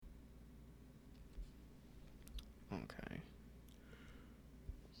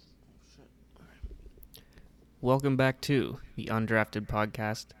Welcome back to the Undrafted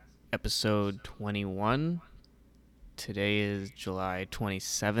Podcast, episode 21. Today is July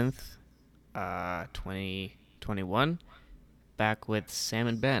 27th, 2021. Back with Sam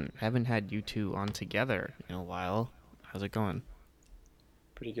and Ben. Haven't had you two on together in a while. How's it going?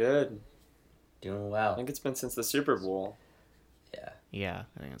 Pretty good. Doing I well. think it's been since the Super Bowl. Yeah. Yeah,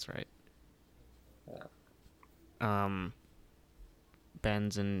 I think that's right. Yeah.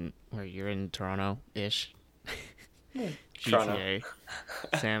 Ben's you're in Toronto-ish. Toronto. GTA.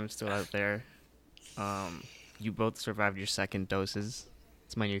 Sam's still out there. You both survived your second doses.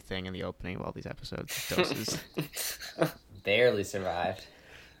 It's my new thing in the opening of all these episodes. Doses. Barely survived.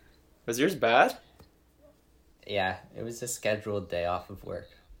 Was yours bad? Yeah, it was a scheduled day off of work.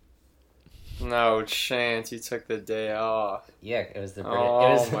 No chance. You took the day off. Yeah, it was the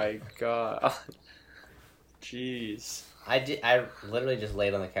Oh my god. Jeez. I literally just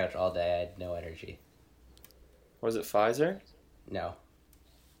laid on the couch all day. I had no energy. Was it Pfizer? No.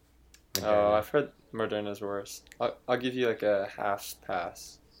 Oh, Moderna. I've heard Moderna's worse. I'll give you like a half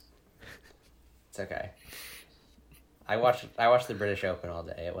pass. It's okay. I watched the British Open all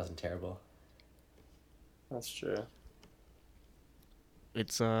day. It wasn't terrible. That's true.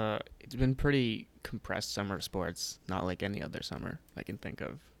 It's been pretty compressed summer of sports, not like any other summer I can think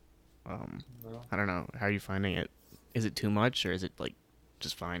of. No. I don't know. How are you finding it? Is it too much or is it like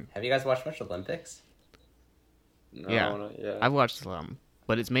just fine? Have you guys watched much Olympics? No, Yeah. yeah. I've watched some,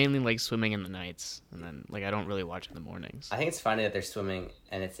 but it's mainly like swimming in the nights, and then like I don't really watch in the mornings. I think it's funny that they're swimming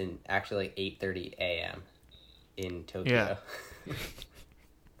and it's in actually like 8:30 a.m. in Tokyo. Yeah.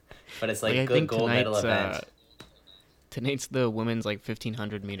 But it's I like good think gold medal tonight's, event. Tonight's the women's like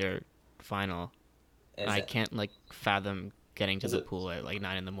 1500 meter final. Is I it- can't like fathom getting to Is the it- pool at like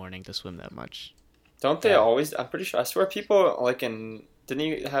 9 in the morning to swim that much. Don't they Yeah. always? I'm pretty sure. I swear people like in. Didn't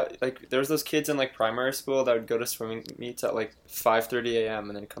you have like there was those kids in like primary school that would go to swimming meets at like 5:30 a.m.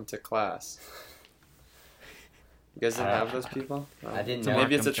 and then come to class. You guys didn't have those people? I didn't It's a know.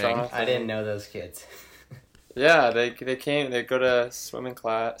 Maybe it's a Markham Toronto thing. thing. I didn't know those kids. Yeah, they came. They go to swimming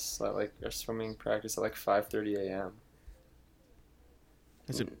class at like or swimming practice at like 5:30 a.m.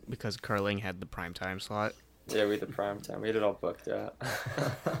 Is it because curling had the prime time slot? Yeah, we had the prime time. We had it all booked out.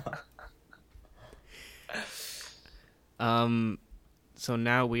 So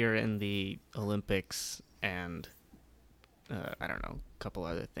now we are in the Olympics and I don't know, a couple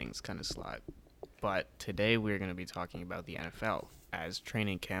other things kind of slot. But today we're going to be talking about the NFL as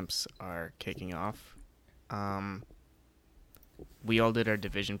training camps are kicking off. We all did our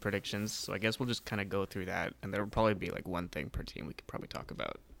division predictions, so I guess we'll just kind of go through that, and there will probably be like one thing per team we could probably talk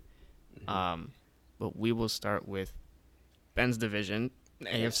about. But we will start with Ben's division,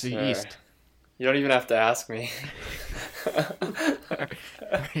 AFC sir. East. You don't even have to ask me.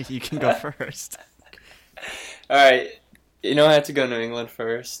 You can go first. All right. You know I had to go New England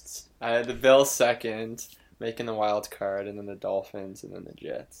first. I had the Bills second, making the wild card, and then the Dolphins, and then the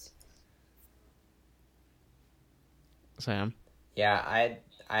Jets. Sam? Yeah, I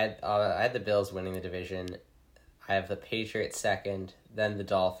had the Bills winning the division. I have the Patriots second, then the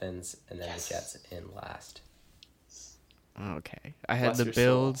Dolphins, and then Yes. the Jets in last. Okay. I had Bless the your soul.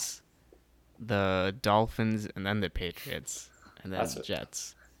 Bills, the Dolphins, and then the Patriots, and then That's the what-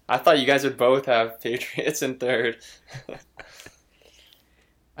 Jets. I thought you guys would both have Patriots in third.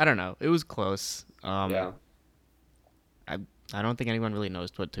 I don't know. It was close. Yeah. I don't think anyone really knows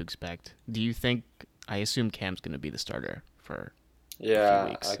what to expect. Do you think? I assume Cam's going to be the starter for. Yeah,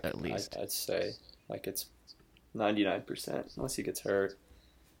 weeks, at least. I'd say like it's 99% unless he gets hurt.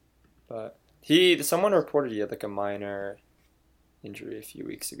 But someone reported he had like a minor injury a few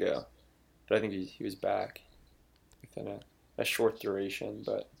weeks ago, but I think he was back within a short duration.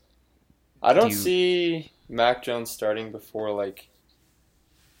 But I don't you- see Mac Jones starting before like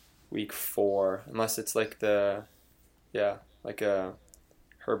week 4, unless it's like like a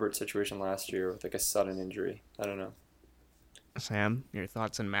Herbert situation last year with like a sudden injury. I don't know. Sam, your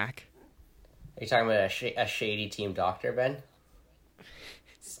thoughts on Mac? Are you talking about a shady team doctor, Ben?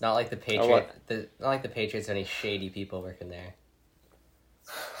 It's not like the Oh, what? Not like the Patriots have any shady people working there.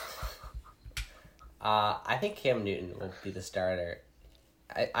 I think Cam Newton will be the starter.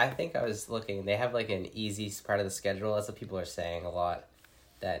 I think I was looking. They have like an easy part of the schedule. That's what people are saying a lot.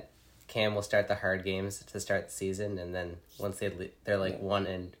 That Cam will start the hard games to start the season, and then once they're like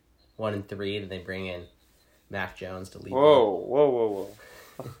Yeah. 1-3, then they bring in Mac Jones to lead. Whoa.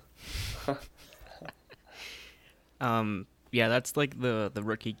 Yeah, that's like the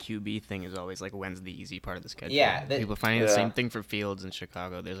rookie QB thing is always like when's the easy part of the schedule. Yeah, People finding the Yeah. same thing for Fields in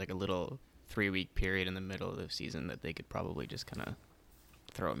Chicago. There's like a little 3-week period in the middle of the season that they could probably just kind of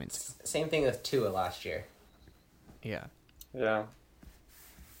throw him into. Same thing with Tua last year. Yeah. Yeah.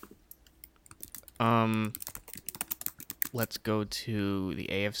 Let's go to the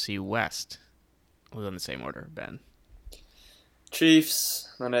AFC West. We'll go in the same order, Ben. Chiefs,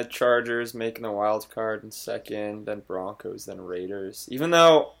 then had Chargers making the wild card in second, then Broncos, then Raiders. Even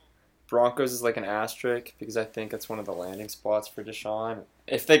though Broncos is like an asterisk because I think it's one of the landing spots for Deshaun.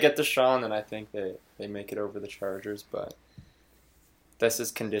 If they get Deshaun, then I think they make it over the Chargers, but this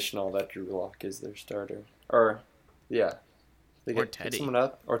is conditional that Drew Lock is their starter. Or, yeah. They Or pick Teddy. someone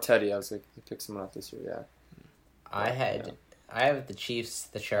up. Or Teddy, I was like, they pick someone up this year, yeah. I have the Chiefs,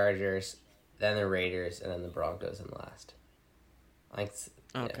 the Chargers, then the Raiders, and then the Broncos in last. Like,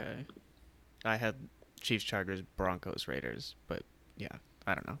 yeah. Okay. I had Chiefs, Chargers, Broncos, Raiders, but yeah,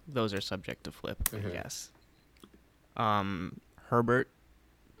 I don't know. Those are subject to flip, I Mhm. guess. Herbert,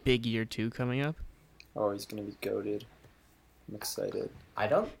 big year 2 coming up. Oh, he's going to be goated. I'm excited. I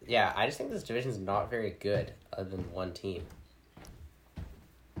just think this division's not very good other than one team.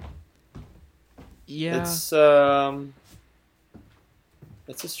 Yeah. It's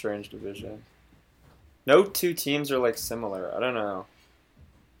a strange division. No two teams are like similar. I don't know.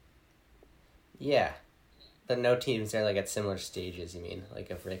 Yeah. The no teams are like at similar stages, you mean? Like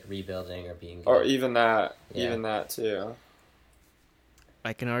of like rebuilding or being good. Or even that. Yeah. Even that too.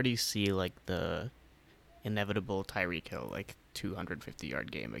 I can already see like the inevitable Tyreek Hill like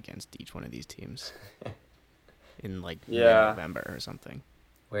 250-yard game against each one of these teams in like Yeah. November or something.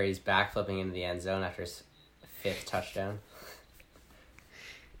 Where he's backflipping into the end zone after his 5th touchdown.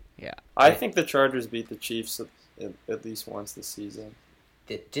 Yeah. I think the Chargers beat the Chiefs at least once this season.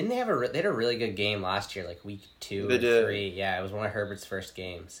 Didn't they have they had a really good game last year, like week 2 They or did. 3? Yeah, it was one of Herbert's first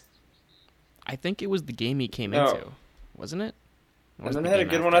games. I think it was the game he came No. into, wasn't it? Or And was then the they had a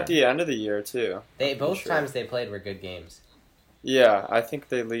game good one at after? the end of the year too. They I'm both sure. times they played were good games. Yeah, I think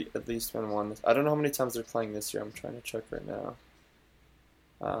they at least won one. I don't know how many times they're playing this year. I'm trying to check right now.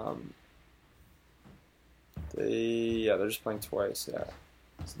 They're just playing twice. Yeah,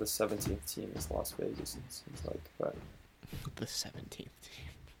 so the 17th team is Las Vegas. It seems like, but The 17th team.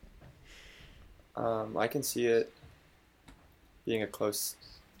 I can see it being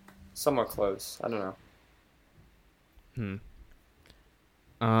somewhat close. I don't know.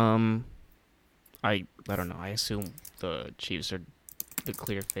 I don't know. I assume the Chiefs are the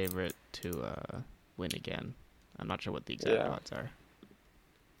clear favorite to win again. I'm not sure what the exact Yeah. odds are.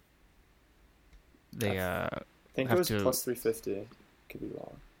 They I think it have was to- plus 350. Could be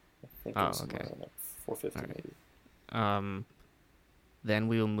wrong. I think it Oh, was somewhere okay. around like 450 Alright. maybe. then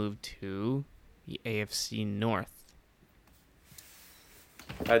we will move to the AFC North.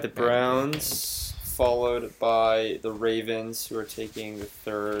 I had the Browns, followed by the Ravens, who are taking the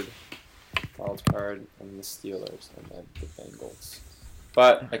third wild card, and the Steelers, and then the Bengals.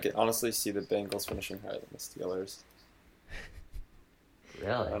 But I could honestly see the Bengals finishing higher than the Steelers. I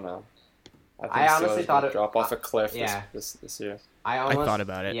Really? don't know. I think I honestly Steelers thought will it- drop off a cliff yeah. this year. I almost thought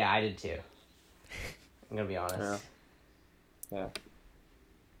about it. Yeah, I did too. I'm gonna be honest. Yeah.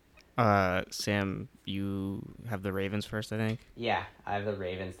 Sam, you have the Ravens first, I think. Yeah, I have the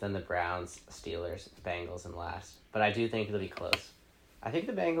Ravens, then the Browns, Steelers, Bengals, and last. But I do think it'll be close. I think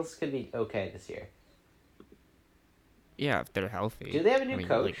the Bengals could be okay this year. Yeah, if they're healthy. Do they have a new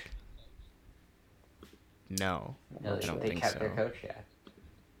coach? No, No, I don't they think kept so. their coach. Yeah,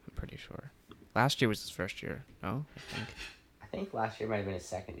 I'm pretty sure. Last year was his first year. No, I think. I think last year might have been his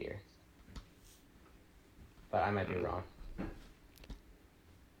second year, but I might be wrong.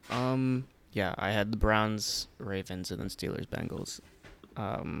 Yeah, I had the Browns, Ravens, and then Steelers, Bengals.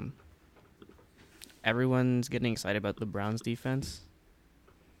 Everyone's getting excited about the Browns defense,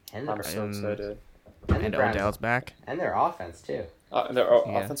 And the I'm so And- excited. and Browns- Odell's back. and their offense too. Their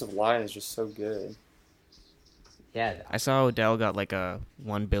Yeah. offensive line is just so good. Yeah, I saw Odell got like a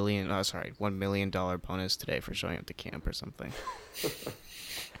 $1 million bonus today for showing up to camp or something.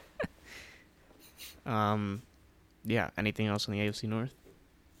 Yeah. Anything else on the AFC North?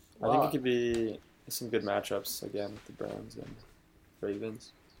 I think it could be some good matchups again with the Browns and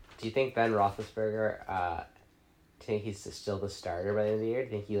Ravens. Do you think Ben Roethlisberger? Do you think he's still the starter by the end of the year?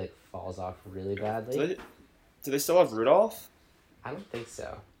 Do you think he like falls off really badly? Do they still have Rudolph? I don't think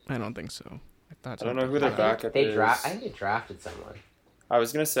so. I don't think so. I I don't know who their I think backup they is. I think they drafted someone. I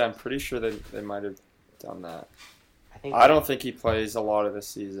was gonna say I'm pretty sure they might have done that. I I don't think he plays a lot of this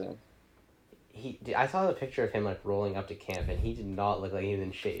season. I saw the picture of him like rolling up to camp, and he did not look like he was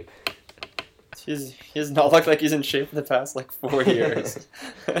in shape. He has not looked like he's in shape in the past like 4 years.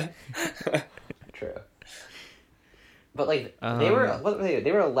 True. But like they were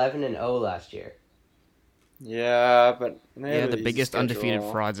 11-0 last year. Yeah, but they had Yeah, an the easy biggest undefeated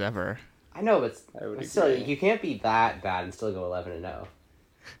schedule. frauds ever. I know, but I would still, agree. you can't be that bad and still go 11-0. Yeah,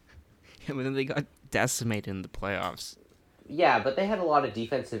 but then they got decimated in the playoffs. Yeah, but they had a lot of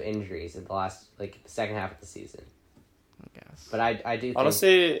defensive injuries in the last, the second half of the season. I guess. But I do think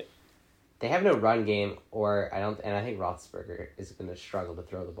Honestly, they have no run game, and I think Roethlisberger is going to struggle to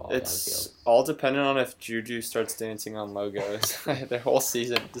throw the ball it's downfield. all dependent on if Juju starts dancing on logos. Their whole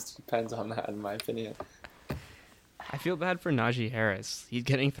season just depends on that, in my opinion. I feel bad for Najee Harris. He's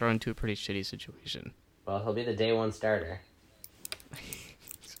getting thrown into a pretty shitty situation. Well, he'll be the day one starter.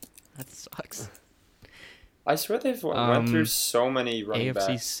 That sucks. I swear they've went through so many running AFC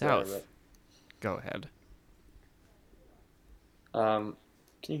backs. South. Go ahead. Can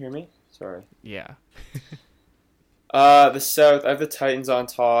you hear me? Sorry. Yeah. The South, I have the Titans on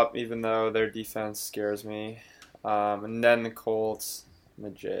top, even though their defense scares me. And then the Colts and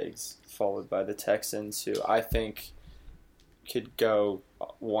the Jags, followed by the Texans, who I think could go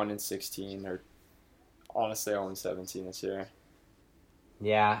 1-16 or honestly 0-17 this year.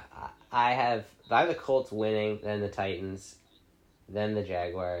 Yeah, I have the Colts winning, then the Titans, then the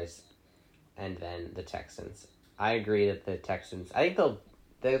Jaguars, and then the Texans. I agree that the Texans. I think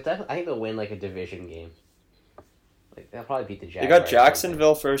they'll win a division game. They'll probably beat the Jaguars. They got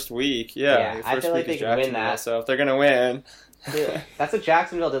Jacksonville first week. Yeah, I feel like they can win that. So if they're gonna win, that's what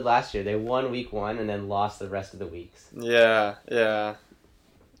Jacksonville did last year. They won week 1 and then lost the rest of the weeks. yeah.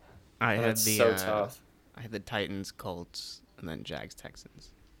 I had That's the so tough. I had the Titans, Colts, and then Jags,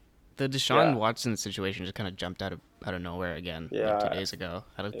 Texans. The Deshaun Watson situation just kind of jumped out of nowhere again 2 days ago.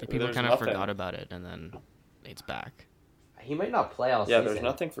 I don't think people there's kind of nothing. forgot about it, and then it's back. He might not play all season. Yeah, there's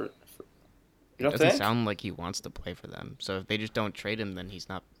nothing for It you don't doesn't think? sound like he wants to play for them. So if they just don't trade him, then he's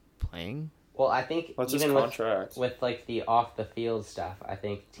not playing. Well, I think What's his even contract? with the off the field stuff, I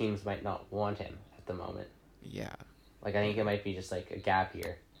think teams might not want him at the moment. Yeah. I think it might be just a gap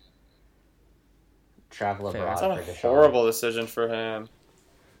year. Travel Fair. abroad It's not for a Deshaun. horrible decision for him.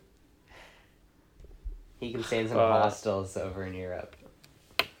 He can stay in some hostels over in Europe.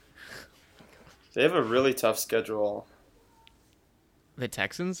 They have a really tough schedule. The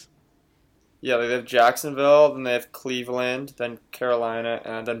Texans? Yeah, they have Jacksonville, then they have Cleveland, then Carolina,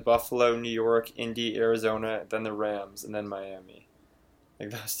 and then Buffalo, New York, Indy, Arizona, then the Rams, and then Miami.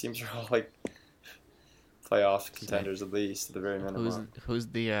 Those teams are all playoff contenders at least, at the very minimum. Who's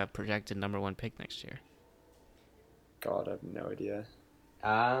the projected number 1 pick next year? God, I have no idea.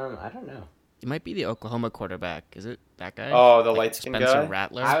 I don't know. It might be the Oklahoma quarterback. Is it that guy? Oh, the light-skinned Spencer guy?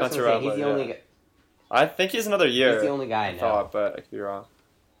 Rattler? I was Spencer going to say, he's the Rattler, only yeah. guy. I think he's another year. He's the only guy I know. thought, but I could be wrong.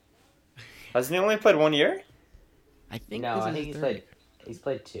 Hasn't he only played 1 year? I think No, this I is think his he's third. He's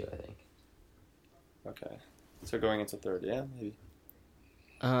played 2, I think. Okay. So going into third, yeah, maybe.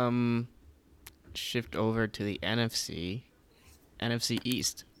 Shift over to the NFC. NFC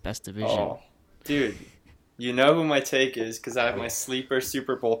East, best division. Oh, dude, you know who my take is because I have my sleeper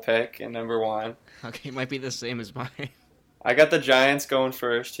Super Bowl pick in number 1. Okay, it might be the same as mine. I got the Giants going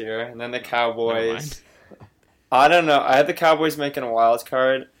first here, and then the Never Cowboys. mind. I don't know. I had the Cowboys making a wild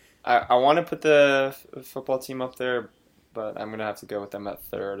card. I want to put the football team up there, but I'm going to have to go with them at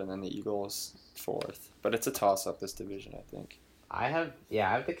third, and then the Eagles fourth. But it's a toss-up, this division, I think. I have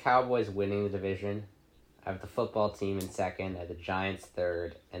the Cowboys winning the division. I have the football team in second. I have the Giants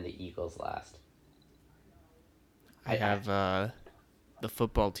third, and the Eagles last. I have the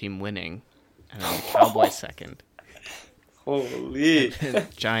football team winning, and then the Cowboys second. Holy.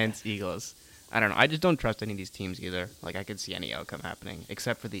 Giants, Eagles. I don't know. I just don't trust any of these teams either. I could see any outcome happening,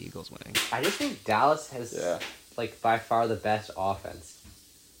 except for the Eagles winning. I just think Dallas has by far the best offense.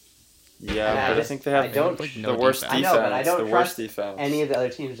 Yeah, but I think they have no the worst defense. defense. I know, but I don't the trust worst defense. any of the other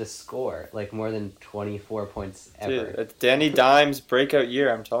teams to score more than 24 points ever. Dude, it's Danny Dimes' breakout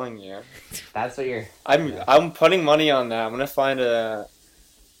year, I'm telling you. That's what you're. I'm putting money on that. I'm gonna find a.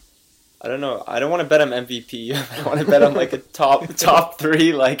 I don't know. I don't want to bet on MVP. I want to bet on a top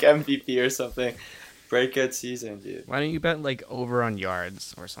 3 MVP or something. Breakout season, dude. Why don't you bet over on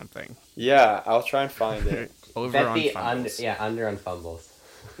yards or something? Yeah, I'll try and find it. Over Bet on the fumbles. under on fumbles.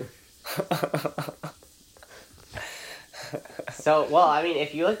 So, well, I mean,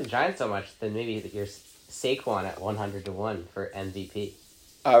 if you like the Giants so much, then maybe you're Saquon at 100-1 for MVP.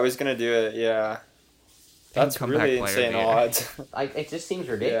 I was gonna do it. Yeah, that's comeback really player of insane the year. odds. It just seems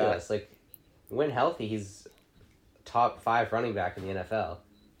ridiculous. When healthy, he's top 5 running back in the NFL.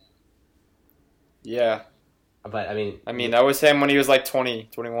 Yeah, But I mean, that was him when he was 20,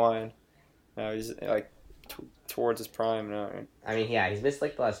 21. Now he's towards his prime now. Right? I mean, yeah, he's missed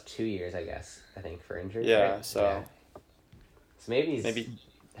the last 2 years, I guess. I think for injuries. Yeah, right? so So maybe maybe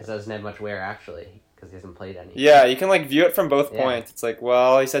he doesn't have much wear actually, because he hasn't played any. Yeah, you can like view it from both Yeah. points. It's like,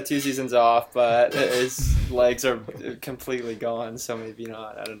 well, he's had 2 seasons off, but his legs are completely gone, so maybe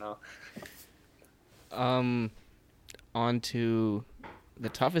not. I don't know. On to the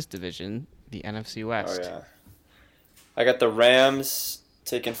toughest division, the NFC West. Oh yeah, I got the Rams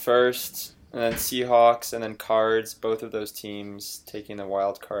taking first, and then Seahawks, and then Cards. Both of those teams taking the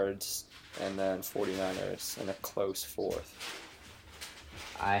wild cards, and then 49ers in a close fourth.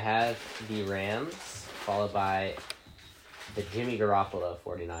 I have the Rams, followed by the Jimmy Garoppolo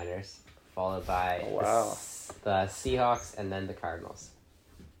 49ers, followed by Oh, wow. the Seahawks, and then the Cardinals.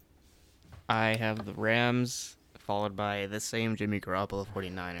 I have the Rams, followed by the same Jimmy Garoppolo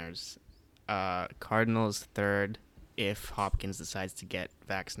 49ers. Cardinals third, if Hopkins decides to get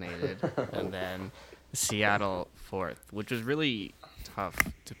vaccinated. And then Seattle fourth, which was really tough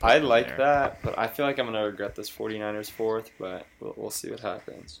to put I in like there. that, but I feel like I'm going to regret this 49ers fourth, but we'll see what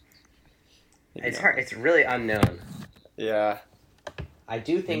happens. Maybe It's not. hard. It's really unknown. Yeah. I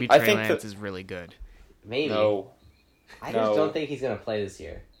do think Maybe I Trey think Lance that- is really good. maybe. No. I no. just don't think he's gonna play this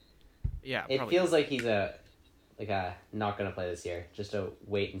year. Yeah, It probably. feels like he's not gonna play this year. Just a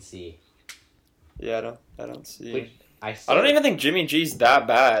wait and see. Yeah, I don't see. Which I don't even think Jimmy G's that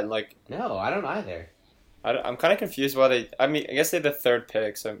bad. Like, No, I don't either. I'm kind of confused why they. I mean, I guess they had the third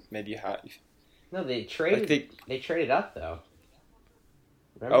pick, so maybe you have. No, they traded. Like they traded up though.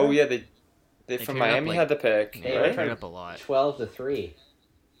 Remember? Oh yeah, they They from traded up, Miami like- had the pick, Yeah, They they right? traded up a lot. 12-3.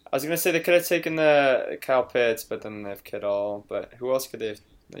 I was gonna say they could have taken the Kyle Pitts, but then they have Kittle. But who else could they have?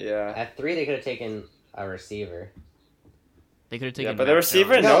 Yeah, At 3, they could have taken a receiver. They could have yeah, taken. but the Mac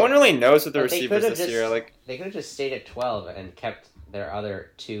receiver, Jones. no No. one really knows what the But they receivers could've this year. just- Like, They could have just stayed at 12 and kept their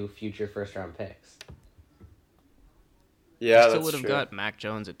other 2 future first-round picks. yeah, They still that's would have true. got Mac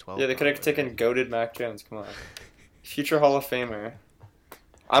Jones at 12. Yeah, they could have probably. taken goated Mac Jones. Come on, future Hall of Famer.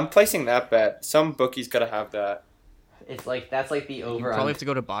 I'm placing that bet. Some bookie's gotta have that. It's like that's like the You over. probably have to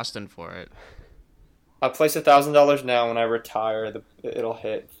go to Boston for it. I'll place $1,000 now. When I retire, it'll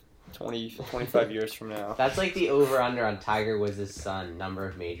hit 25 years from now. That's like the over under on Tiger Woods' son number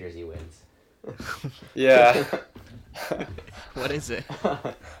of majors he wins. Yeah. What is it?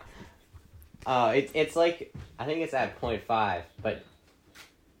 It's like I think it's at 0.5, but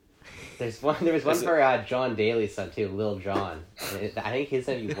there was one Is it- for John Daly's son too, Lil John. I think his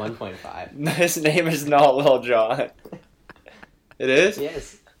gonna be 1.5. His name is not Lil John. It is?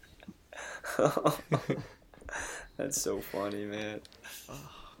 Yes. That's so funny, man.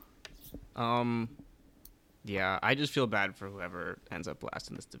 Yeah, I just feel bad for whoever ends up last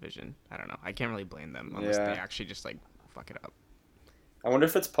in this division. I don't know. I can't really blame them unless Yeah. they actually just like fuck it up. I wonder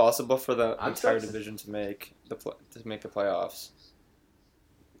if it's possible for the I'm entire so- division to make the playoffs.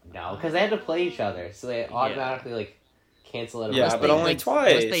 No, because they had to play each other, so they automatically like cancel it. Yeah, Unless but they, only like,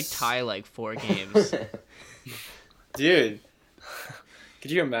 twice. Unless they tie like 4 games. Dude, could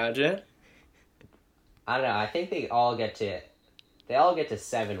you imagine? I don't know. I think they all get to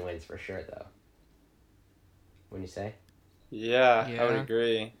 7 wins for sure, though. Wouldn't you say? Yeah, I would Yeah.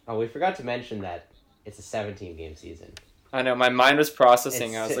 agree. Oh, we forgot to mention that it's a 17-game season. I know, my mind was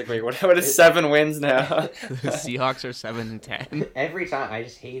processing. I was It's- like, wait, what is 7 wins now? The Seahawks are 7-10. Every time, I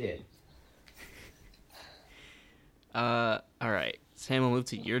just hate it. All right, Sam, we'll move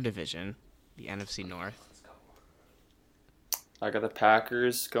to your division, the NFC North. Let's go. I got the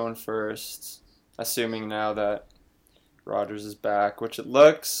Packers going first, assuming now that Rodgers is back, which it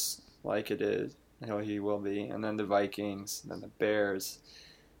looks like it is. He will be. And then the Vikings, then the Bears,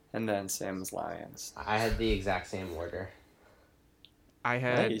 and then Sam's Lions. I had the exact same order. I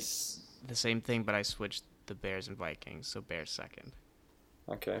had Nice. the same thing, but I switched the Bears and Vikings, so Bears second.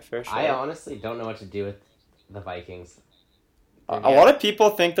 Okay, fair shot. I honestly don't know what to do with the Vikings. A lot of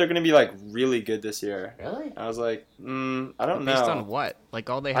people think they're going to be like really good this year. Really? I was like, I don't Based on know. what? Like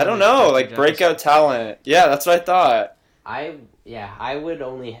all they I have don't is know, Justin like breakout Jefferson. talent. Yeah, that's what I thought. I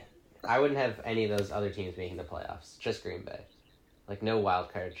wouldn't have any of those other teams making the playoffs. Just Green Bay. Like no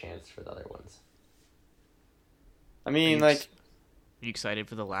wild card chance for the other ones. I mean, you like, ex- Are you excited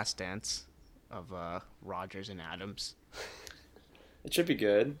for the last dance of Rodgers and Adams? it should be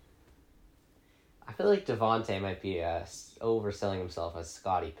good. I feel like Devontae might be overselling himself as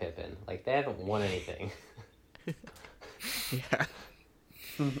Scottie Pippen. Like they haven't won anything. Yeah.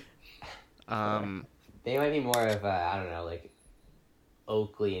 They might be more of I don't know, like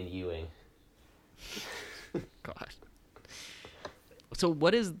Oakley and Ewing. God. So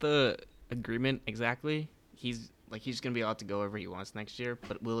what is the agreement exactly? He's gonna be allowed to go wherever he wants next year,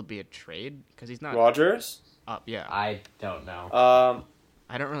 but will it be a trade? Because he's not Rodgers? up. Yeah, I don't know.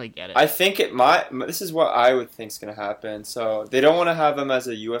 I don't really get it. I think it might. This is what I would think is going to happen. So they don't want to have him as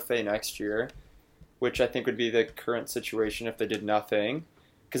a UFA next year. which I think would be the current situation if they did nothing,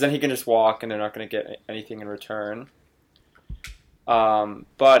 because then he can just walk and they're not going to get anything in return.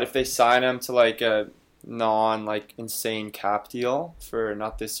 But if they sign him to like a insane cap deal for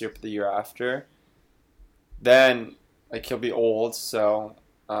not this year but the year after, then like he'll be old. So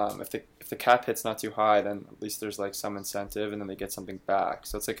if the cap hit's not too high, then at least there's like some incentive, and then they get something back.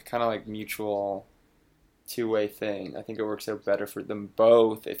 So it's like a kind of like mutual two-way thing. I think it works out better for them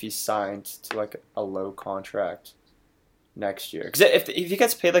both if he's signed to like a low contract next year. Because if he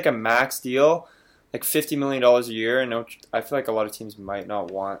gets paid like a max deal, like $50 million a year, I feel like a lot of teams might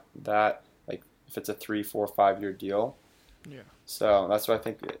not want that. Like if it's a 3, 4, 5 year deal. Yeah. So that's why I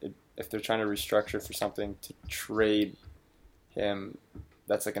think if they're trying to restructure for something to trade him,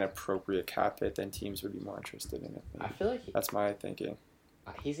 that's like an appropriate cap hit, then teams would be more interested in it. I feel like that's my thinking.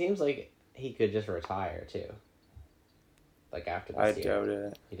 He seems like he could just retire too. Like after this I year. doubt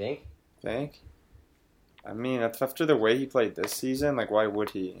it. You think? Think? I mean, after the way he played this season, like why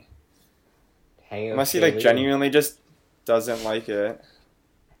would he? Unless he like genuinely just doesn't like it.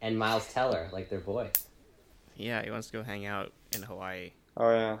 And Miles Teller, like their boy. Yeah, he wants to go hang out in Hawaii. Oh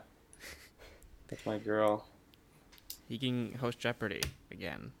yeah, that's my girl. He can host Jeopardy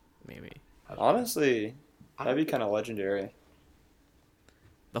again, maybe. Honestly, that'd be kind of legendary.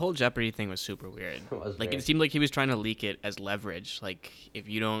 The whole Jeopardy thing was super weird. It It seemed like he was trying to leak it as leverage. Like, if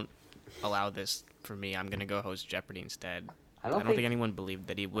you don't allow this for me, I'm gonna go host Jeopardy instead. I don't think anyone believed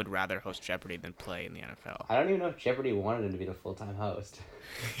that he would rather host Jeopardy than play in the NFL. I don't even know if Jeopardy wanted him to be the full-time host.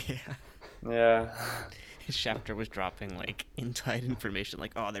 Yeah. Yeah. Schefter was dropping like inside information,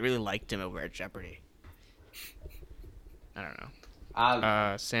 like, oh, they really liked him over at Jeopardy. I don't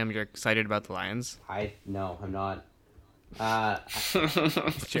know. Sam, you're excited about the Lions? No, I'm not.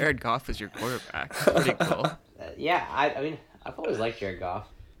 Jared Goff is your quarterback. That's pretty cool. Yeah, I mean, I've always liked Jared Goff,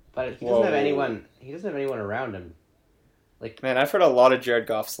 but he doesn't have anyone. He doesn't have anyone around him. Like, man, I've heard a lot of Jared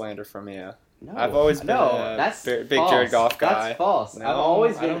Goff slander from you. No, I've always been that's big false. Jared Goff guy. That's false. No, I've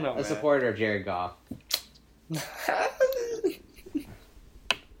always been a supporter of Jared Goff.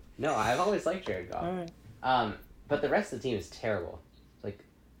 No, I've always liked Jared Goff. Right. But the rest of the team is terrible. Like,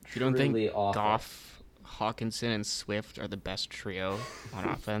 you don't think awful. Goff, Hawkinson, and Swift are the best trio on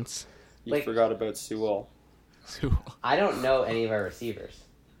offense? You forgot about Sewell. I don't know any of our receivers.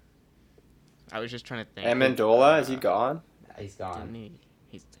 I was just trying to think. Amendola, is he gone? He's gone.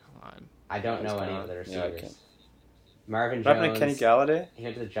 He's gone. I don't know any of the receivers. Yeah, Marvin what Jones. happened to Kenny Galladay? He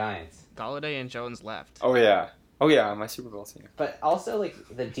went to the Giants. Galladay and Jones left. Oh yeah, my Super Bowl team. But also, like,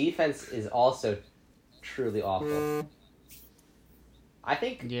 the defense is also truly awful. I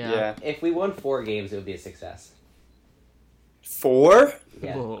think if we won 4 games, it would be a success. 4?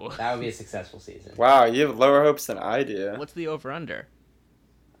 Yeah, Whoa. that would be a successful season. Wow, you have lower hopes than I do. What's the over-under?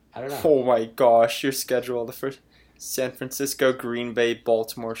 I don't know. Oh my gosh, your schedule. The first San Francisco, Green Bay,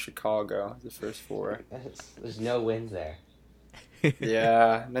 Baltimore, Chicago. The first 4. There's no wins there.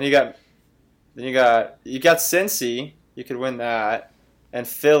 Yeah. And then you got Cincy. You could win that, and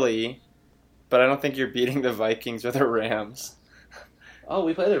Philly, but I don't think you're beating the Vikings or the Rams. Oh,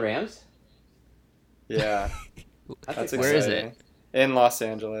 we play the Rams? Yeah. That's Where is exciting. it? In Los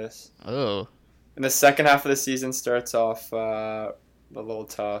Angeles. Oh. And the second half of the season starts off a little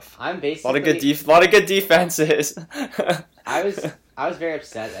tough. I'm A basically lot of good defenses. I was very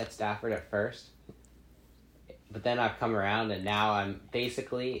upset at Stafford at first, but then I've come around and now I'm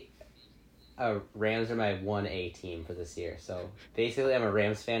basically Rams are my 1A team for this year. So basically, I'm a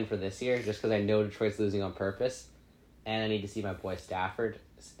Rams fan for this year just because I know Detroit's losing on purpose, and I need to see my boy Stafford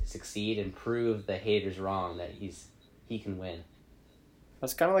succeed and prove the haters wrong that he can win.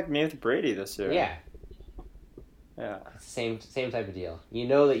 That's kind of like me with Brady this year. Yeah. Yeah. Same type of deal. You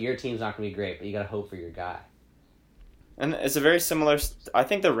know that your team's not going to be great, but you got to hope for your guy. And it's a very similar. I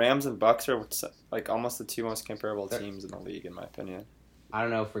think the Rams and Bucks are like almost the 2 most comparable teams in the league, in my opinion. I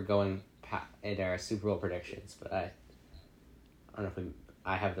don't know if we're going into our Super Bowl predictions, but I don't know if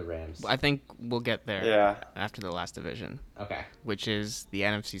I have the Rams. I think we'll get there. Yeah. After the last division. Okay. Which is the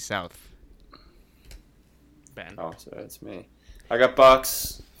NFC South. Ben. Oh, so it's me. I got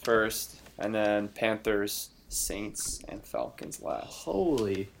Bucks first, and then Panthers, Saints, and Falcons last.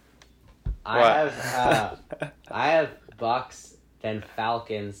 Holy. What? I have Bucks, then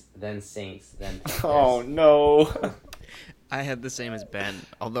Falcons, then Saints, then Panthers. Oh no. I had the same as Ben,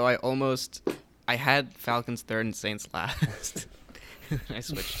 although I had Falcons third and Saints last. I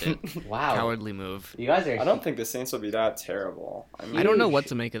switched it. Wow. Cowardly move. You guys are I don't think the Saints will be that terrible. I don't know what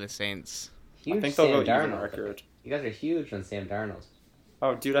to make of the Saints. huge I think they'll Sam go even Darnold. record. You guys are huge on Sam Darnold.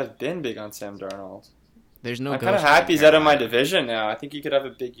 Oh, dude, I've been big on Sam Darnold. There's no I'm kind of ghost happy in he's out of my Carolina. division now. I think he could have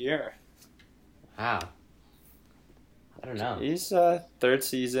a big year. How? I don't know. He's third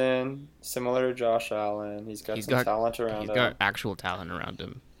season, similar to Josh Allen. He's got some talent around He's him. got actual talent around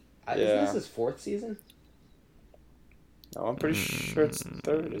him. Isn't Yeah. this his fourth season? No, I'm pretty sure it's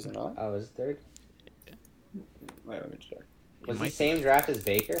third, is it not? Oh, is it third? Wait, let me check. Was he might same draft as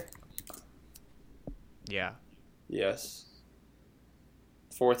Baker? Yeah. Yes.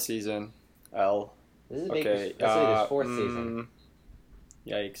 Fourth season. L. This is Okay. Baker's. That's like his fourth season.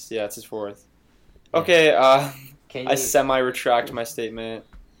 Yikes. Yeah, it's his fourth. Yeah. Okay, Can I you semi-retract my statement.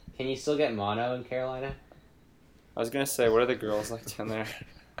 can you still get mono in Carolina? I was gonna say, what are the girls like down there?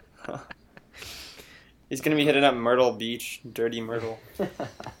 He's gonna be hitting up Myrtle Beach, dirty Myrtle.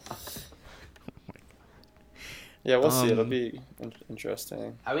 Yeah, we'll see. It'll be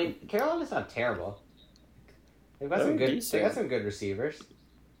interesting. I mean, Carolina's not terrible. They've got They're some good. decent. They got some good receivers.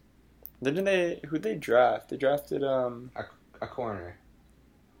 Didn't they? Who'd they draft? They drafted A corner.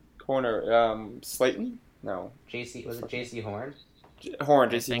 corner Slayton. No, JC was it JC Horn? Horn.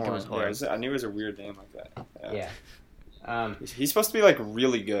 I JC think it Horn. was Horn. Yeah, I knew it was a weird name like that. Yeah. He's supposed to be like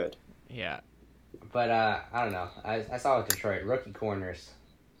really good. Yeah. But I don't know. I saw with Detroit rookie corners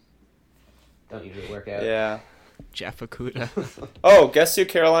don't usually work out. Yeah. Jeff Okuda. Oh, guess who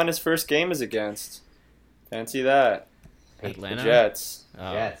Carolina's first game is against? Fancy that. The Atlanta. Jets.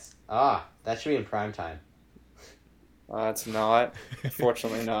 Oh. Jets. That should be in prime time. It's not.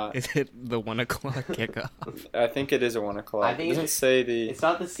 Unfortunately not. Is it the 1 o'clock kickoff? I think it is a 1 o'clock. I It think doesn't say the. It's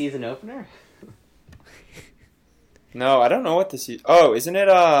not the season opener. No, I don't know what this is. Oh, isn't it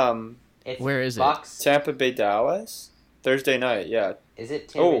It's Where is it? Bucks. Tampa Bay Dallas? Thursday night, yeah. Is it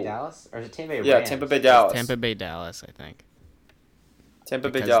Tampa Bay Oh. Dallas or is it Tampa Bay Yeah, Rams? Tampa Bay Dallas. Tampa Bay Dallas, I think. Tampa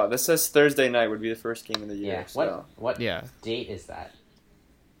Bay because- Dallas. This says Thursday night would be the first game of the year. Yeah. So. What Yeah. date is that?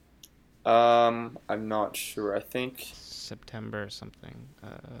 I'm not sure. I think September something.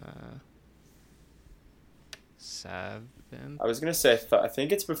 7th. I was gonna say I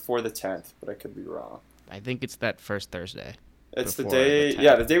think it's before the 10th, but I could be wrong. I think it's that first Thursday. It's the Before the day. 10th.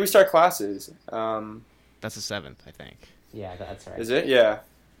 Yeah, the day we start classes. That's the 7th, I think. Yeah, that's right. Is it? Yeah.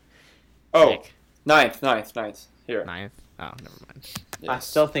 Oh, Sick. 9th. Here. 9th? Oh, never mind. I Yes.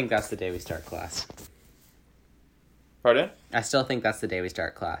 still think that's the day we start class. Pardon? I still think that's the day we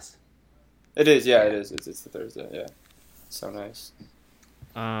start class. It is. Yeah, it is. It's the Thursday. Yeah. So nice.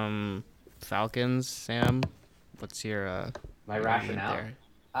 Falcons, Sam. What's your My argument rationale.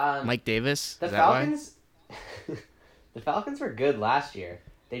 there? Mike Davis. The Is that why? Falcons. The Falcons were good last year.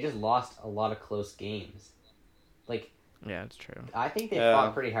 They just lost a lot of close games. Like Yeah, it's true. I think they Yeah.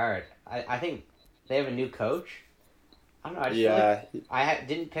 fought pretty hard. I think they have a new coach. I don't know. I just feel Yeah. like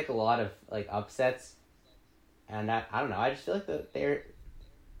didn't pick a lot of like upsets, and I don't know. I just feel like their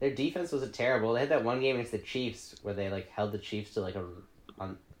defense wasn't terrible. They had that one game against the Chiefs where they like held the Chiefs to like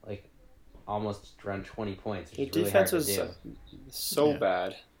almost around 20 points. The Which is really defense hard was to do. so Yeah.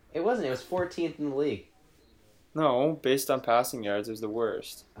 bad. It wasn't. It was 14th in the league. No, based on passing yards, it was the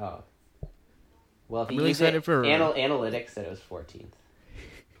worst. Oh. Well, if I'm you really use excited for- analytics, said it was 14th.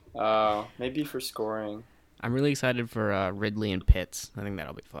 Maybe for scoring. I'm really excited for Ridley and Pitts. I think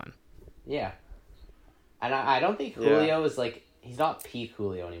that'll be fun. Yeah. And I don't think Yeah. Julio is like he's not peak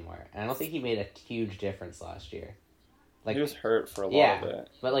Julio anymore. And I don't think he made a huge difference last year. Like He was hurt for a lot yeah, of it.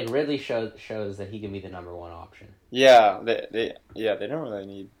 but like Ridley shows that he can be the number one option. Yeah, they don't really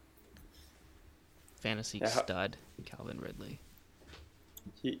need. Fantasy Yeah. stud, Calvin Ridley.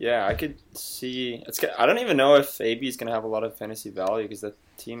 Yeah, I could see. I don't even know if AB is gonna have a lot of fantasy value because the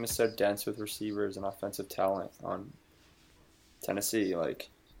team is so dense with receivers and offensive talent on Tennessee. Like,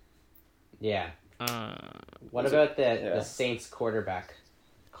 Yeah. What Is it- about the yeah. Saints quarterback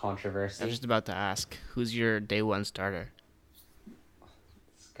I controversy? was just about to ask, who's your day one starter?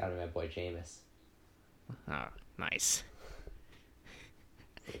 It's gotta be my boy Jameis. Oh, nice.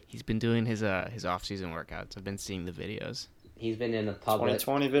 He's been doing his off-season workouts. I've been seeing the videos. He's been in the public.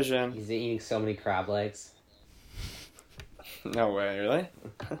 2020 vision. He's eating so many crab legs. No way, really?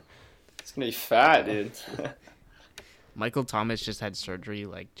 It's gonna be fat, dude. Michael Thomas just had surgery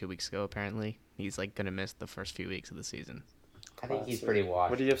like 2 weeks ago. Apparently, he's like gonna miss the first few weeks of the season. I think he's Classic. pretty washed.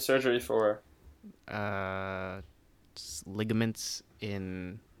 What do you have surgery for? Ligaments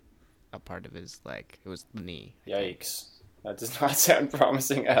in a part of his leg. It was the knee. I think. Yikes! That does not sound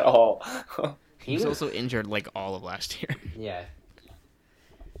promising at all. He was also injured like all of last year. Yeah.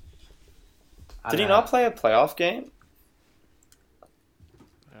 Did he not play a playoff game?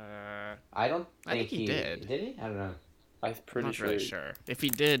 I don't think, I think he did. Did he? I don't know. I'm I'm pretty not sure. really sure. If he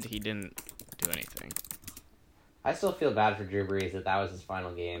did, he didn't do anything. I still feel bad for Drew Brees that was his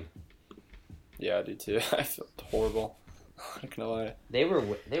final game. Yeah, I do too. I feel horrible. I'm not gonna lie. They were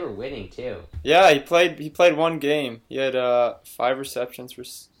winning too. Yeah, he played one game. He had 5 receptions for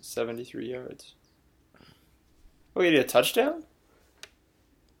 73 yards. Oh, he did a touchdown?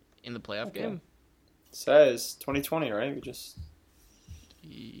 In the playoff Okay. game? It says 2020, right?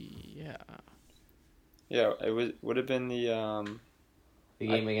 Yeah. Yeah, would have been the The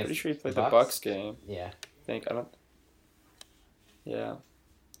game I'm against pretty sure he played the the Bucks game. Yeah. I think I don't. Yeah,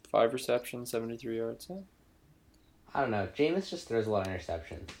 5 receptions, 73 yards. Yeah. I don't know. Jameis just throws a lot of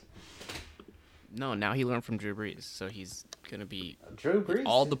interceptions. No, now he learned from Drew Brees, so he's gonna be Drew Brees.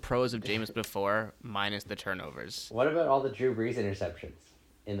 all the pros of Jameis before minus the turnovers. What about all the Drew Brees interceptions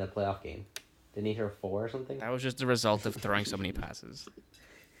in the playoff game? Didn't he throw 4 or something? That was just a result of throwing so many passes.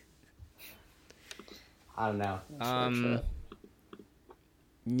 I don't know.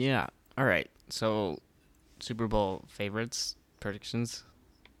 Yeah. All right. So, Super Bowl favorites predictions.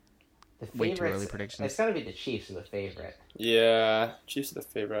 The Way too favorites- early predictions. It's gotta be the Chiefs are the favorite. Yeah, Chiefs are the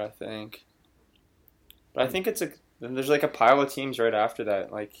favorite, I think. But I think then there's like a pile of teams right after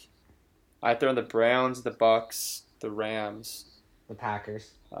that. Like, I throw in the Browns, the Bucks, the Rams, The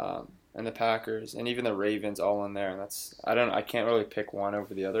Packers. and the Packers, and even the Ravens all in there. And I can't really pick one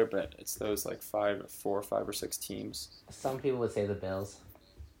over the other, but it's those like 4, 5, or 6 teams. Some people would say the Bills.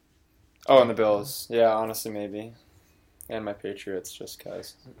 Oh, and the Bills. Yeah, honestly, maybe. And my Patriots, just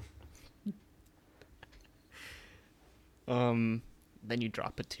cause. Then you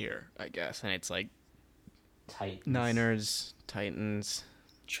drop a tier, I guess, and it's like Titans. Niners, Titans,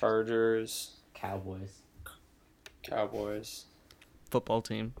 Chargers, Cowboys. Cowboys, football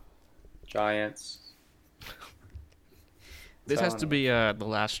team. Giants. This has to Telling be the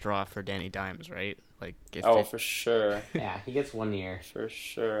last straw for Danny Dimes, right? Like, if Oh, it- for sure. Yeah, he gets 1 year. For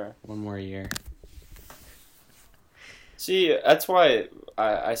sure. 1 more year. See, that's why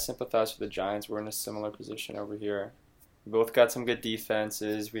I sympathize with the Giants. We're in a similar position over here. We both got some good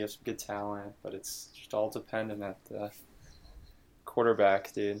defenses. We have some good talent, but it's just all dependent at the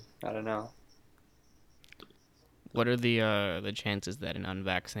quarterback, dude. I don't know. What are the chances that an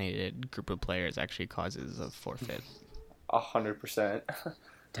unvaccinated group of players actually causes a forfeit? 100%.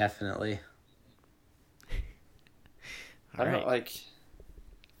 Definitely. I don't know, like.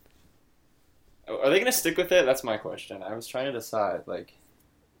 Are they gonna stick with it? That's my question. I was trying to decide. Like,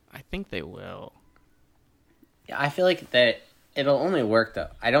 I think they will. Yeah, I feel like that it'll only work though.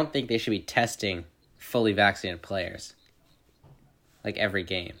 I don't think they should be testing fully vaccinated players. Like every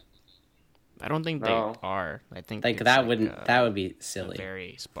game. I don't think No. they are. I think Like it's that like wouldn't a- that would be a silly.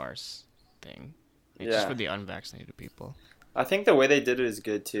 very sparse thing. It's just Yeah. for the unvaccinated people. I think the way they did it is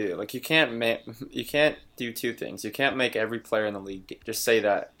good too. Like, you can't do 2 things. You can't make every player in the league just say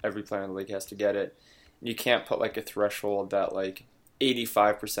that every player in the league has to get it. You can't put like a threshold that like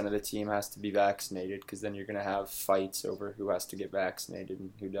 85% of the team has to be vaccinated, because then you're gonna have fights over who has to get vaccinated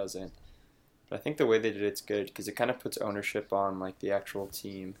and who doesn't. But I think the way they did it's good, because it kind of puts ownership on like the actual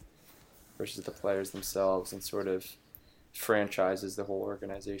team versus the players themselves, and sort of franchises the whole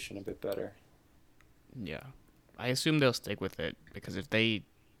organization a bit better. Yeah. I assume they'll stick with it, because if they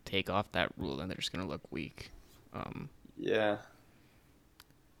take off that rule, then they're just going to look weak. Yeah.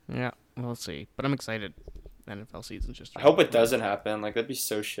 Yeah, we'll see. But I'm excited. NFL season's just... I hope it doesn't happen. Like, that'd be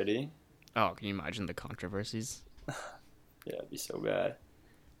so shitty. Oh, can you imagine the controversies? Yeah, it'd be so bad.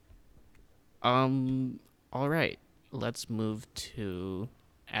 All right. Let's move to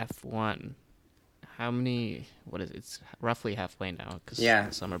F1. What is it? It's roughly halfway now, because Yeah.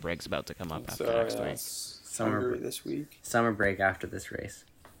 the summer break's about to come up after So, next yeah, week. it's Summer Hungary break. this week. Summer break after this race.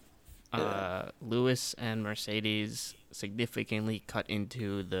 Lewis and Mercedes significantly cut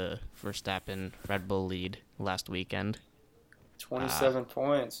into the Verstappen Red Bull lead last weekend. 27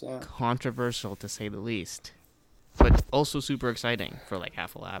 points, yeah. Controversial, to say the least, but also super exciting for like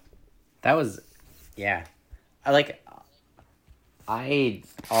half a lap. That was yeah. I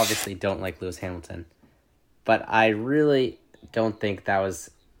obviously don't like Lewis Hamilton, but I really don't think that was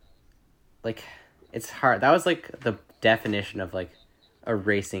like it's hard. That was like the definition of like a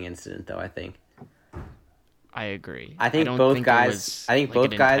racing incident though, I think. I agree. I think don't both think guys- It was, I think like,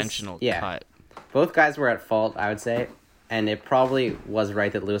 both an guys- intentional yeah. cut. Both guys were at fault, I would say, and it probably was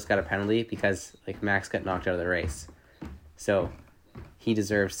right that Lewis got a penalty because like Max got knocked out of the race. So he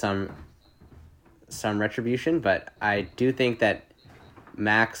deserves some retribution, but I do think that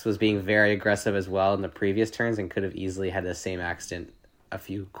Max was being very aggressive as well in the previous turns and could have easily had the same accident a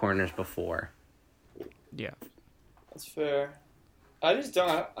few corners before. Yeah. That's fair. I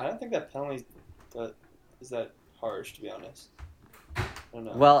don't think that penalty is that harsh, to be honest. I don't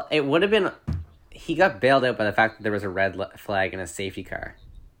know. Well, it would have been... He got bailed out by the fact that there was a red flag in a safety car.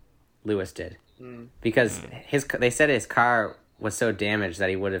 Lewis did. because they said his car was so damaged that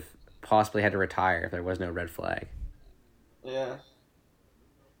he would have possibly had to retire if there was no red flag. Yeah.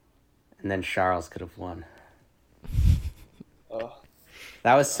 And then Charles could have won. Oh.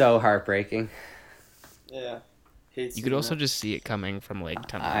 That was so heartbreaking. Yeah. You could also just see it coming from like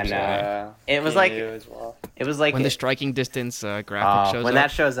 10 I minutes know. away. Yeah. It was He like knew as well. it was like When the striking distance graphic shows when up.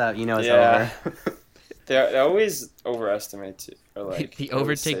 that shows up, you know it's Yeah. over. They always overestimate too, or like The always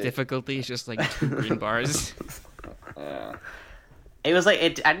overtake say- difficulty is just like 2 green bars. Yeah. It was like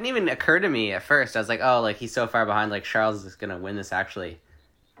it didn't even occur to me at first. I was like, oh, like he's so far behind. Like Charles is gonna win this actually,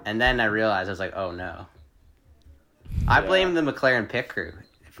 and then I realized I was like, oh no. I Yeah. blame the McLaren pit crew.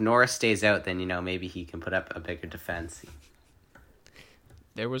 If Norris stays out, then maybe he can put up a bigger defense.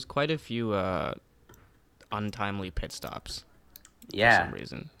 There was quite a few untimely pit stops for Yeah, some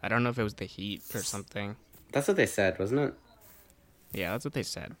reason. I don't know if it was the heat or something. that's what they said, wasn't it? Yeah, that's what they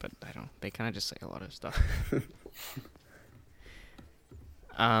said, but I don't. They kind of just say a lot of stuff.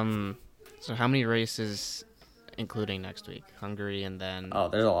 So how many races, including next week? Hungary and then. Oh,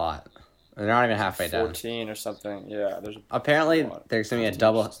 there's a lot. They're not even halfway down. 14 or something. Yeah, there's Apparently, a lot. there's gonna be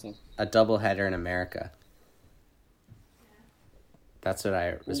 15, 16. a double header in America. That's what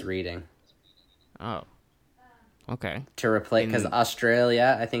I was reading. Oh. Okay. To replace, because In-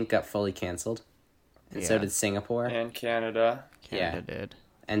 Australia, I think, got fully canceled. And so Yeah. did Singapore. And Canada. Canada did.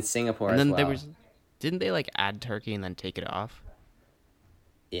 And Singapore And as then well. there was. Didn't they like add Turkey and then take it off?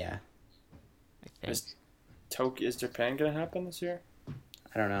 Yeah. I think. Is Japan gonna happen this year?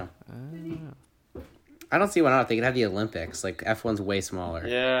 I don't know. I don't know. I don't see why not. They could have the Olympics. Like, F1's way smaller.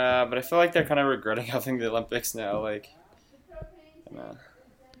 Yeah, but I feel like they're kind of regretting having the Olympics now. Like, I don't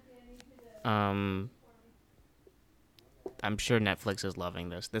know. I'm sure Netflix is loving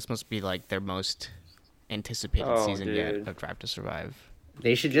this. This must be like their most anticipated Oh, season dude. yet of Drive to Survive.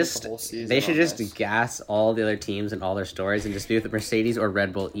 They should The just whole season they should on just this. gas all the other teams and all their stories and just do the Mercedes or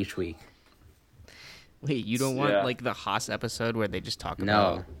Red Bull each week. Wait, you don't want Yeah. like the Haas episode where they just talk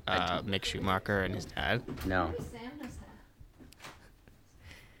No, about Mick Schumacher and his dad? No.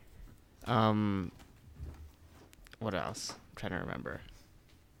 What else? I'm trying to remember.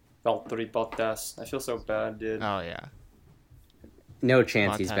 Valtteri Bottas. I feel so bad, dude. Oh yeah. No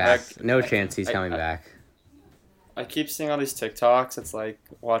chance he's Bottas. back. No chance he's coming back. I keep seeing all these TikToks. It's like,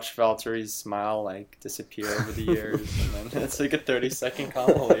 watch Valtteri's smile like disappear over the years, and then it's like a 30-second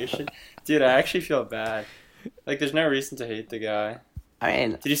compilation. Dude, I actually feel bad. Like, there's no reason to hate the guy. I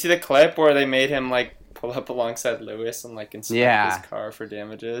mean, Did you see the clip where they made him like pull up alongside Lewis and like inspect Yeah. his car for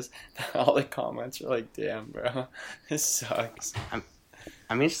damages? All the comments are like, "Damn, bro, this sucks."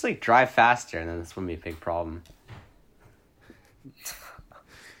 just like drive faster, and then this wouldn't be a big problem.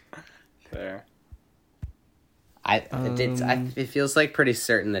 Fair. It feels like pretty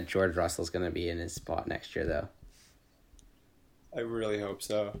certain that George Russell's going to be in his spot next year, though. I really hope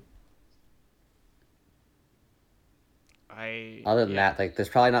so. Other than that, like there's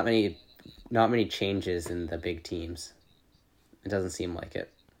probably not many changes in the big teams. It doesn't seem like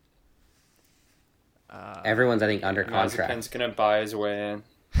it. Everyone's, I think, under contract. Mazepin's gonna buy his way in.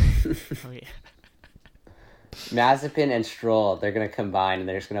 Oh yeah. Mazepin and Stroll, they're going to combine and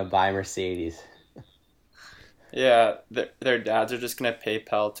they're just going to buy Mercedes. Yeah, their dads are just gonna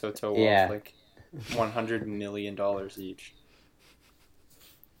PayPal Toto Wolff Yeah. like $100 million each.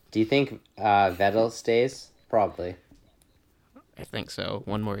 Do you think Vettel stays? Probably. I think so.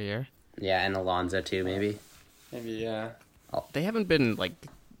 One more year. Yeah, and Alonso too, maybe. Maybe, yeah. They haven't been like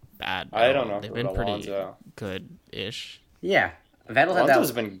bad. I at don't all. know They've about been pretty Alonso. good-ish. Yeah, Vettel had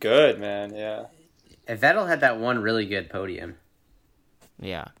Alonso's that. been good, man. Yeah. Vettel had that one really good podium.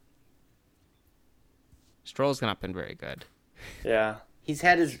 Yeah. Stroll's not been very good. Yeah. He's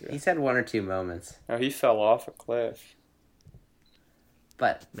had one or two moments, No, he fell off a cliff.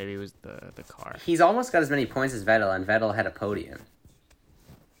 but Maybe it was the car. he's almost got as many points as Vettel, and Vettel had a podium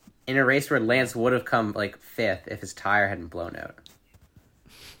in a race where Lance would have come like fifth if his tire hadn't blown out.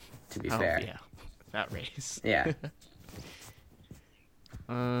 To be fair, Yeah. That race. yeah.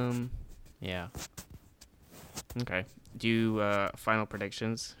 Yeah. Okay. Do you final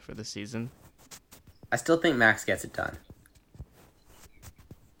predictions for the season? I still think Max gets it done.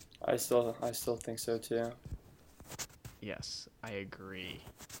 I still think so too. Yes, I agree.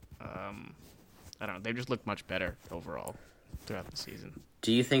 I don't know. They just look much better overall throughout the season.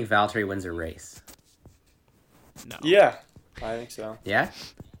 Do you think Valtteri wins a race? No. Yeah, I think so. Yeah.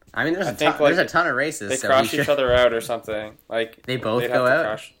 I mean, I think, there's like, a ton of races. They so crash he should... each other out or something. Like They both they'd go have to out?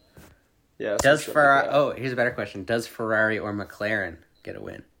 crash. Yeah. some Does shit like Ferrari? that. Oh, here's a better question: does Ferrari or McLaren get a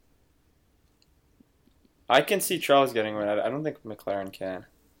win? I can see Charles getting one. I don't think McLaren can.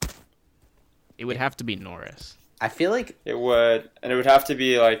 It would have to be Norris. I feel like It would, and it would have to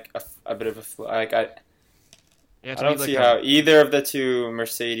be like a bit of a like I don't see how either of the two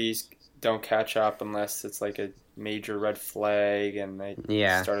Mercedes don't catch up unless it's like a major red flag and they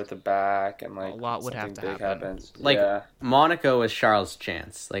start at the back and like a lot would have to big happen. happens. Like yeah. Monaco was Charles'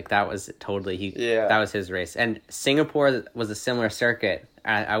 chance. Like that was totally that was his race. And Singapore was a similar circuit.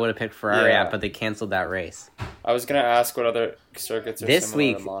 I would have picked Ferrari at, but they canceled that race. I was gonna ask what other circuits are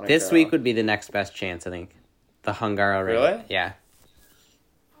similar to Monaco. This week would be the next best chance, I think. The Hungaroring. Really? Yeah.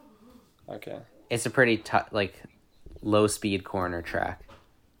 Okay. It's a pretty like low speed corner track.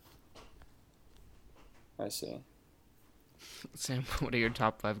 I see. Sam, what are your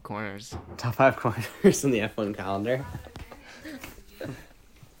top 5 corners? Top 5 corners on the F1 calendar.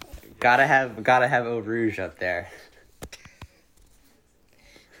 gotta have Eau Rouge up there.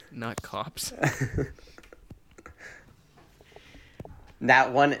 Not cops. That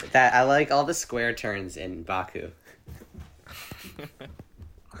I like all the square turns in Baku.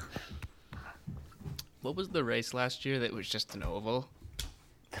 What was the race last year that was just an oval?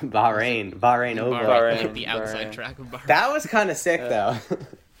 Bahrain Oval. Bahrain. The outside track of Bahrain. That was kind of sick though.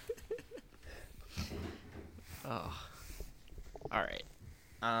 Oh. All right.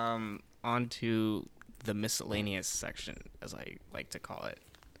 On to the miscellaneous section, as I like to call it.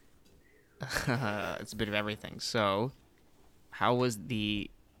 It's a bit of everything. So, how was the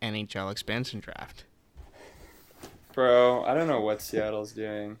NHL expansion draft? Bro, I don't know what Seattle's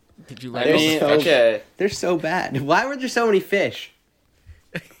doing. Did you like okay. They're so bad. Why were there so many fish?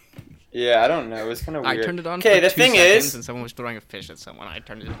 Yeah, I don't know. It was kind of weird. I turned it on okay, for the 2 thing seconds is, and someone was throwing a fish at someone. I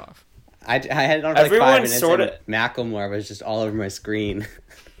turned it off. I had it on for like 5 everyone minutes sorta- and Macklemore was just all over my screen.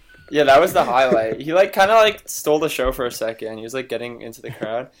 yeah, that was the highlight. He like kind of like stole the show for a second. He was like getting into the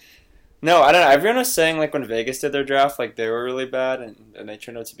crowd. No, I don't know. Everyone was saying like when Vegas did their draft, like they were really bad and they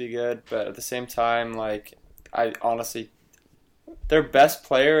turned out to be good. But at the same time, like I honestly, their best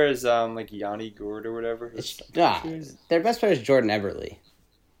player is like Yanni Gourde or whatever. Their best player is Jordan Eberle.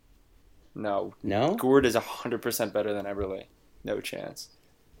 No, No, Gourde is 100% better than Eberle. No chance.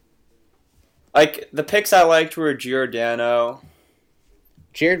 Like the picks I liked were Giordano.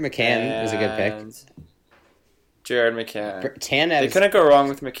 Jared McCann was a good pick. Jared McCann. Tanev. They couldn't go wrong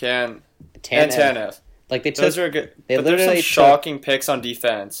with McCann and Tanev. Like those are good. They but there's some shocking picks on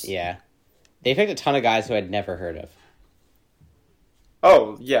defense. Yeah, they picked a ton of guys who I'd never heard of.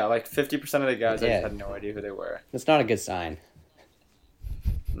 Oh yeah, like 50% of the guys I just had no idea who they were. That's not a good sign.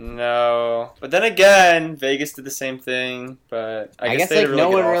 No, but then again, Vegas did the same thing. But I guess like really no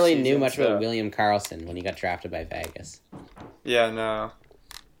one good really off-season, knew much so. about William Karlsson when he got drafted by Vegas. Yeah, no.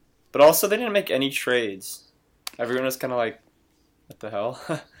 But also, they didn't make any trades. Everyone was kind of like, "What the hell?"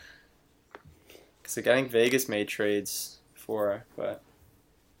 Because like, I think Vegas made trades before, but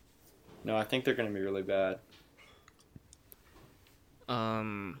no, I think they're going to be really bad.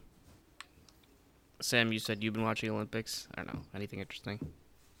 Sam, you said you've been watching Olympics. I don't know. Anything interesting?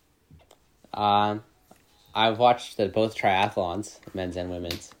 I've watched both triathlons, men's and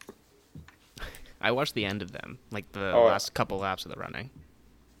women's. I watched the end of them, like the last couple laps of the running.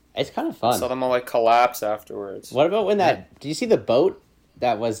 It's kind of fun. I saw them all like collapse afterwards. What about when do you see the boat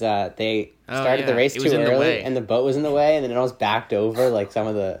that was, they started the race too early and the boat was in the way and then it almost backed over like some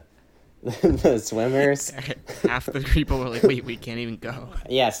of the the swimmers? Half the people were like, wait, we can't even go.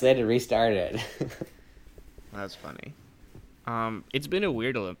 Yeah, so they had to restart it. That's funny. It's been a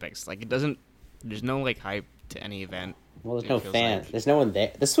weird Olympics. Like, there's no, like, hype to any event. Well, there's no fans. There's no one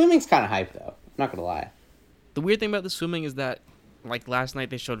there. The swimming's kind of hype, though. I'm not going to lie. The weird thing about the swimming is that, like, last night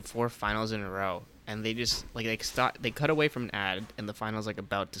they showed 4 finals in a row, and they just, like, they cut away from an ad, and the final's, like,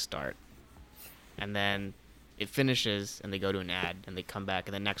 about to start. And then it finishes, and they go to an ad, and they come back,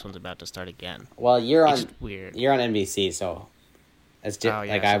 and the next one's about to start again. Well, it's weird. You're on NBC, so it's just,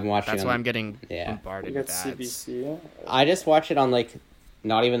 I'm watching. That's why I'm getting bombarded with ads. CBC. I just watch it on, like,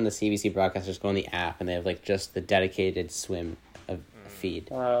 not even the CBC broadcast, just go on the app, and they have, like, just the dedicated swim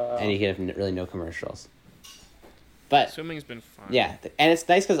feed. And you have really no commercials. But swimming's been fun. Yeah, and it's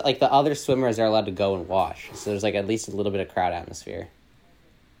nice because, like, the other swimmers are allowed to go and watch, so there's, like, at least a little bit of crowd atmosphere.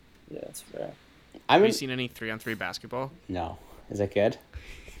 Yeah, that's fair. Have you seen any 3-on-3 basketball? No. Is it good?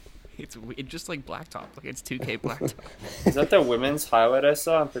 It's just like Blacktop. Like, it's 2K Blacktop. Is that the women's highlight I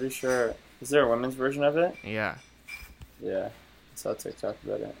saw? I'm pretty sure. Is there a women's version of it? Yeah. Yeah. I saw TikTok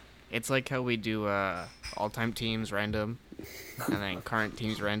about it. It's like how we do all-time teams random, and then current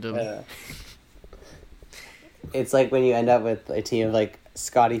teams random. Yeah. It's like when you end up with a team of, like,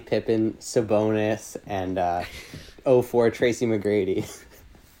 Scottie Pippen, Sabonis, and 04 Tracy McGrady.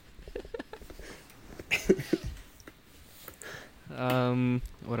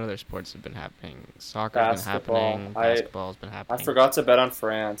 What other sports have been happening? Soccer's been Basketball. happening. Basketball's been I happening. forgot to bet on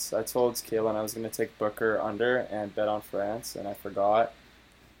France. I told Kaylin I was going to take Booker under and bet on France, and I forgot.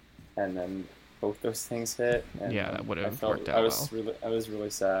 And then both those things hit. And Yeah, that would I have felt worked I out was well. I was really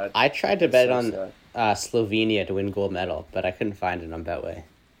sad. I tried to I was bet so on sad. Slovenia to win gold medal, but I couldn't find it on Betway.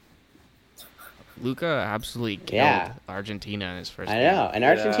 Luka absolutely killed Yeah. Argentina in his first I game. know, and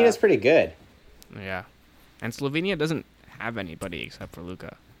Argentina's pretty good. Yeah. And Slovenia doesn't have anybody except for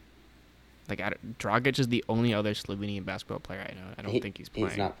Luka. Like, Dragic is the only other Slovenian basketball player I know. I don't think he's playing.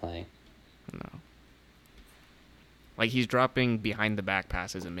 He's not playing. No. Like, he's dropping behind the back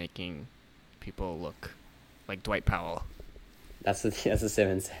passes and making people look like Dwight Powell. That's what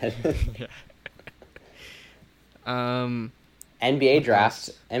Simmons said. Yeah. NBA draft.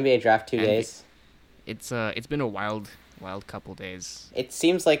 else? NBA draft 2 days. It's been a wild couple days. It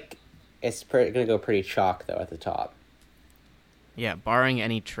seems like it's going to go pretty chalk though at the top. Yeah, barring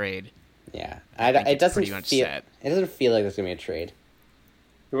any trade. Yeah, I think it it's doesn't pretty much feel. set. It doesn't feel like there's going to be a trade.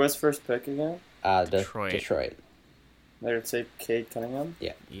 Who was first pick again? Detroit. Detroit. They'd say Cade Cunningham.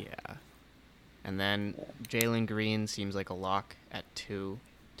 Yeah. And then Jalen Green seems like a lock at 2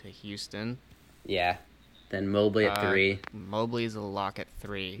 to Houston. Yeah. Then Mobley at 3. Mobley's a lock at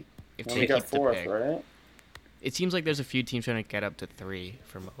 3. If Only they got keep the fourth, pick. right? It seems like there's a few teams trying to get up to 3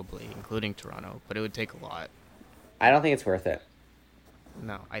 for Mobley, including Toronto, but it would take a lot. I don't think it's worth it.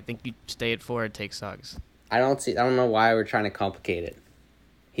 No, I think you stay at 4 and take Suggs. I don't know why we're trying to complicate it.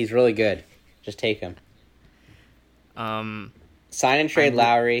 He's really good. Just take him. Sign and trade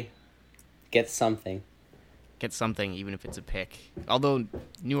Lowry. Get something. Get something, even if it's a pick. Although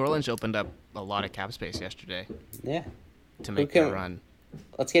New Orleans opened up a lot of cap space yesterday Yeah. to make can- their run.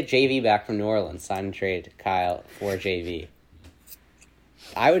 Let's get JV back from New Orleans. Sign and trade Kyle for JV.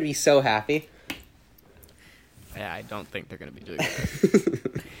 I would be so happy. Yeah, I don't think they're going to be doing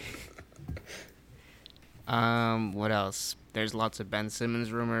that. What else? There's lots of Ben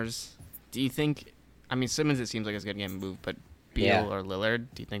Simmons rumors. Do you think... I mean, Simmons, it seems like it's going to get moved, but Beal Yeah. or Lillard,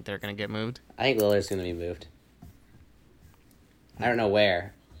 do you think they're going to get moved? I think Lillard's going to be moved. I don't know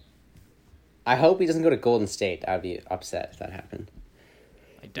where. I hope he doesn't go to Golden State. I would be upset if that happened.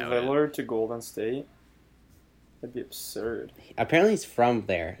 I doubt it. Lillard to Golden State. That'd be absurd. Apparently he's from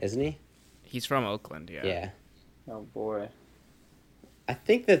there, isn't he? He's from Oakland, yeah. Yeah. Oh boy. I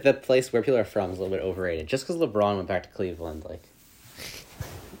think that the place where people are from is a little bit overrated. Just because LeBron went back to Cleveland, like...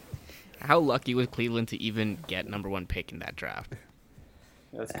 How lucky was Cleveland to even get number 1 pick in that draft?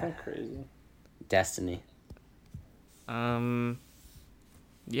 That's kind of crazy. Destiny. Yeah,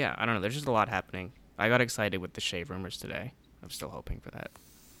 I don't know. There's just a lot happening. I got excited with the Shea rumors today. I'm still hoping for that.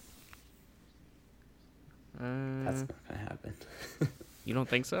 That's not going to happen. You don't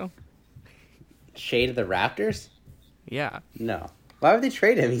think so? Shade of the Raptors? Yeah. No. Why would they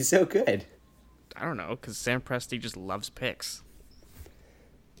trade him? He's so good. I don't know, because Sam Presti just loves picks.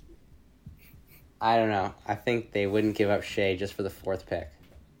 I don't know. I think they wouldn't give up Shea just for the 4th pick.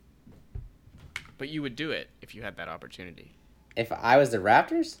 But you would do it if you had that opportunity. If I was the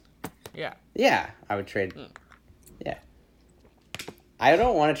Raptors? Yeah. Yeah, I would trade. Yeah. I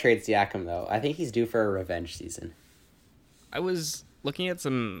don't want to trade Siakam, though. I think he's due for a revenge season. I was looking at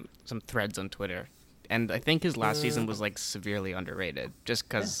some threads on Twitter, and I think his last season was like severely underrated just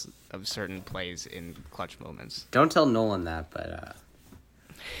because of certain plays in clutch moments. Don't tell Nolan that, but...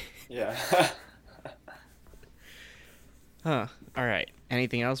 Yeah. Huh. All right.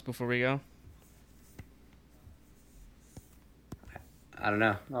 Anything else before we go? I don't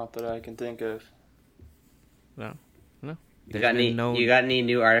know. Not that I can think of. No. You There's got been any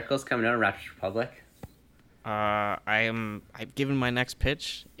new articles coming out on Raptors Republic? I've given my next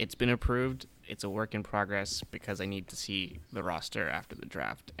pitch. It's been approved. It's a work in progress because I need to see the roster after the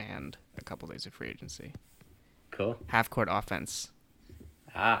draft and a couple days of free agency. Cool. Half court offense.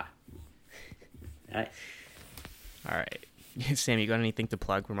 Ah. Nice. All right. Sam, you got anything to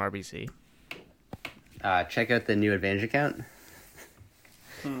plug from RBC? Check out the new Advantage account.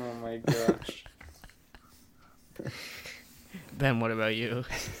 Oh my gosh. Ben, what about you?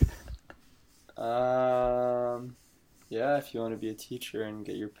 Yeah, if you want to be a teacher and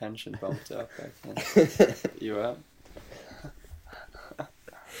get your pension bumped up, I can set you up.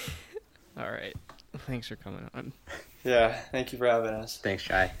 All right. Thanks for coming on. Yeah, thank you for having us. Thanks,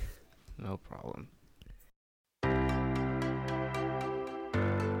 Shai. No problem.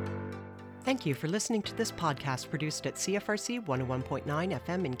 Thank you for listening to this podcast produced at CFRC 101.9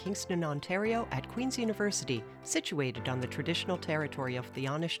 FM in Kingston, Ontario at Queen's University, situated on the traditional territory of the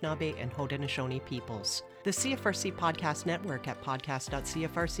Anishinaabe and Haudenosaunee peoples. The CFRC Podcast Network at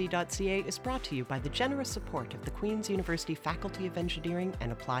podcast.cfrc.ca is brought to you by the generous support of the Queen's University Faculty of Engineering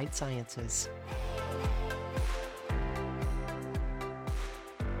and Applied Sciences.